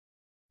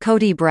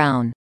Kody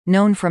Brown,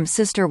 known from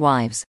Sister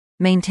Wives,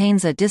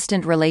 maintains a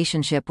distant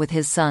relationship with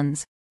his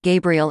sons,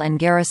 Gabriel and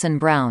Garrison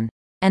Brown,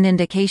 and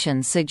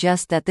indications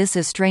suggest that this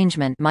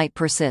estrangement might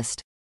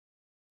persist.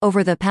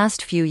 Over the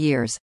past few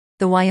years,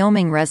 the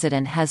Wyoming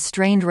resident has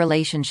strained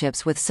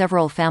relationships with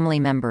several family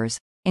members,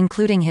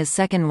 including his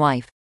second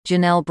wife,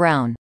 Janelle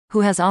Brown,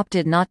 who has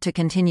opted not to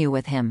continue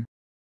with him.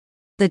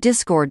 The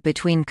discord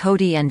between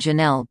Kody and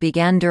Janelle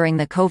began during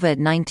the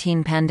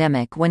COVID-19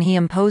 pandemic when he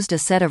imposed a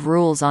set of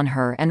rules on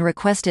her and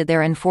requested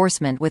their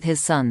enforcement with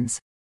his sons.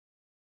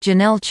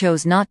 Janelle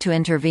chose not to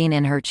intervene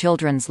in her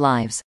children's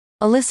lives,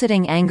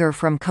 eliciting anger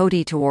from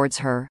Kody towards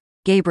her,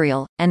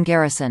 Gabriel, and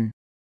Garrison.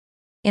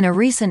 In a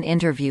recent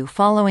interview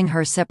following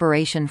her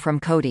separation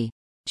from Kody,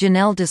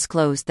 Janelle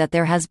disclosed that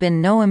there has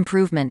been no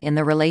improvement in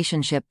the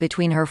relationship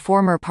between her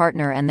former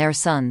partner and their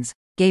sons,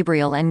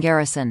 Gabriel and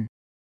Garrison.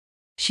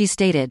 She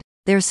stated,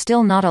 "There's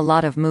still not a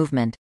lot of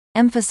movement,"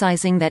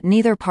 emphasizing that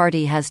neither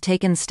party has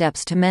taken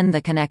steps to mend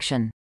the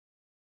connection.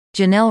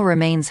 Janelle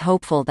remains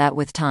hopeful that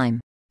with time,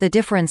 the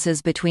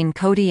differences between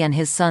Kody and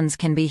his sons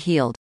can be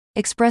healed,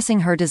 expressing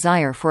her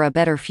desire for a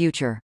better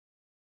future.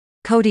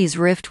 Kody's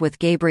rift with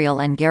Gabriel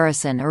and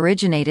Garrison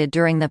originated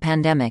during the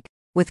pandemic,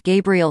 with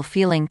Gabriel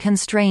feeling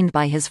constrained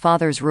by his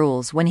father's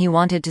rules when he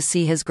wanted to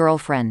see his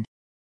girlfriend.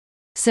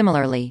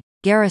 Similarly,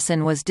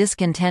 Garrison was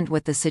discontent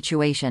with the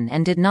situation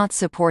and did not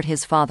support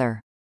his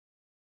father.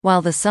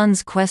 While the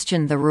sons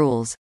questioned the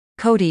rules,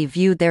 Kody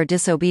viewed their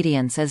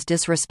disobedience as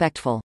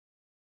disrespectful.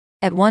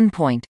 At one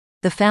point,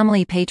 the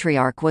family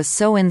patriarch was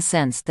so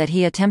incensed that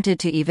he attempted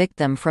to evict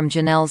them from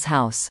Janelle's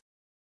house.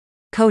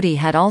 Kody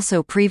had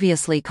also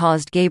previously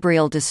caused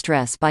Gabriel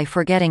distress by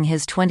forgetting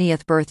his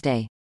 20th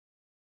birthday.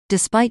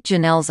 Despite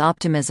Janelle's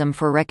optimism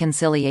for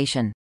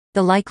reconciliation,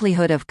 the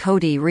likelihood of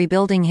Kody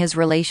rebuilding his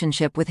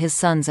relationship with his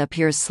sons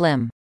appears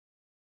slim.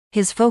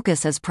 His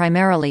focus is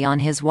primarily on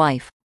his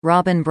wife,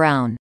 Robin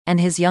Brown, and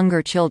his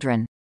younger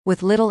children,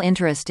 with little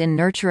interest in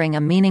nurturing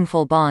a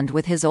meaningful bond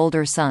with his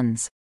older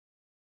sons.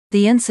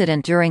 The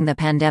incident during the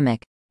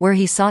pandemic, where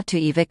he sought to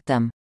evict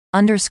them,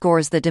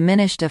 underscores the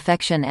diminished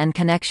affection and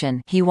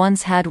connection he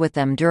once had with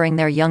them during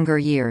their younger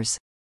years.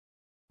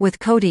 With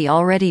Kody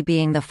already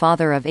being the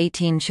father of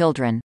 18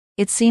 children,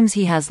 it seems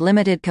he has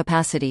limited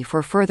capacity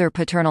for further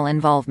paternal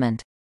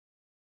involvement.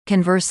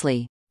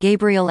 Conversely,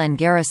 Gabriel and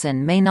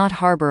Garrison may not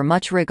harbor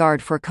much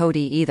regard for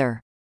Kody either.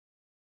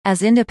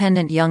 As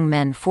independent young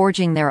men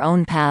forging their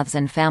own paths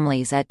and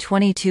families at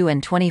 22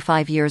 and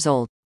 25 years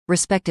old,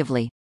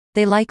 respectively,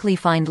 they likely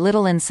find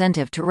little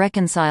incentive to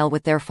reconcile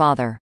with their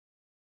father.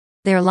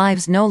 Their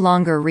lives no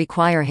longer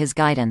require his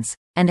guidance,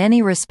 and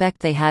any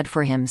respect they had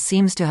for him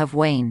seems to have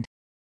waned.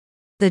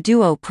 The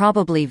duo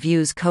probably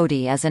views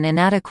Kody as an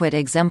inadequate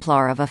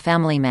exemplar of a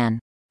family man,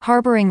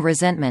 harboring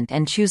resentment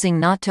and choosing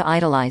not to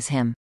idolize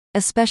him,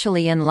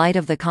 especially in light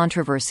of the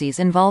controversies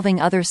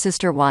involving other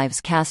Sister Wives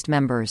cast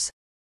members.